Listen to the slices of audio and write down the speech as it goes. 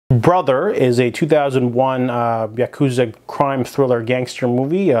Brother is a 2001 yakuza crime thriller gangster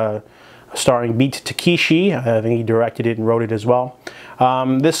movie starring Beat Takeshi. I think he directed it and wrote it as well.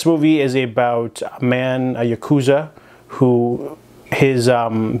 This movie is about a man, a yakuza, who his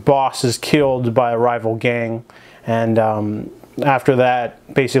boss is killed by a rival gang, and after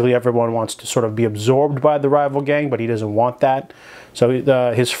that, basically everyone wants to sort of be absorbed by the rival gang, but he doesn't want that. So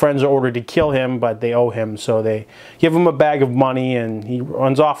his friends are ordered to kill him, but they owe him, so they give him a bag of money, and he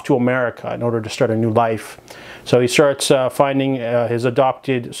runs off to America in order to start a new life. So he starts finding his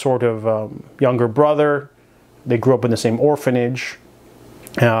adopted sort of younger brother. They grew up in the same orphanage,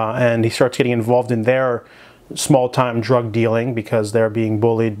 and he starts getting involved in their small-time drug dealing because they're being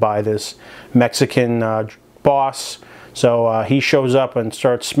bullied by this Mexican boss. So he shows up and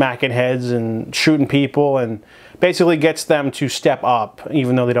starts smacking heads and shooting people and basically gets them to step up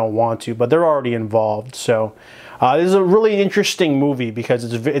even though they don't want to, but they're already involved. So this is a really interesting movie because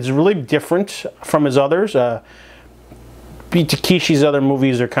it's really different from his others. Beat Takeshi's other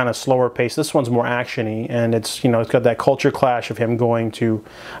movies are kind of slower paced. This one's more actiony, and it's, you know, it's got that culture clash of him going to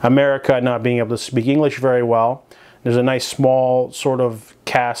America and not being able to speak English very well. There's a nice small sort of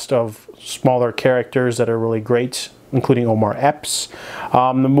cast of smaller characters that are really great, including Omar Epps.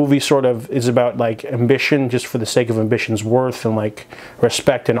 The movie sort of is about like ambition just for the sake of ambition's worth, and like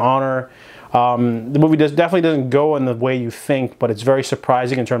respect and honor. The movie definitely doesn't go in the way you think, but it's very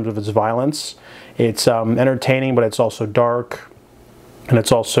surprising in terms of its violence. It's entertaining, but it's also dark, and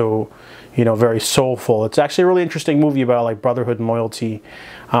it's also, you know, very soulful. It's actually a really interesting movie about like brotherhood and loyalty.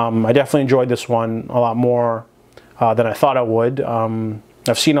 I definitely enjoyed this one a lot more than I thought I would.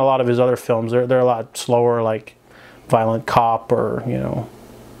 I've seen a lot of his other films. They're a lot slower, like Violent Cop or, you know,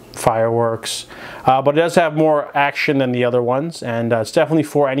 Fireworks, but it does have more action than the other ones, and it's definitely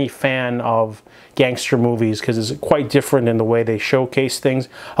for any fan of gangster movies because it's quite different in the way they showcase things.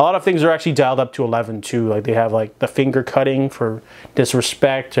 A lot of things are actually dialed up to 11 too, like they have like the finger cutting for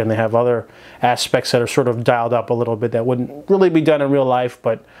disrespect, and they have other aspects that are sort of dialed up a little bit that wouldn't really be done in real life,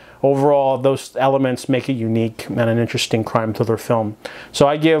 but overall those elements make it unique and an interesting crime thriller film. So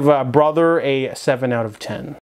I give Brother a 7 out of 10.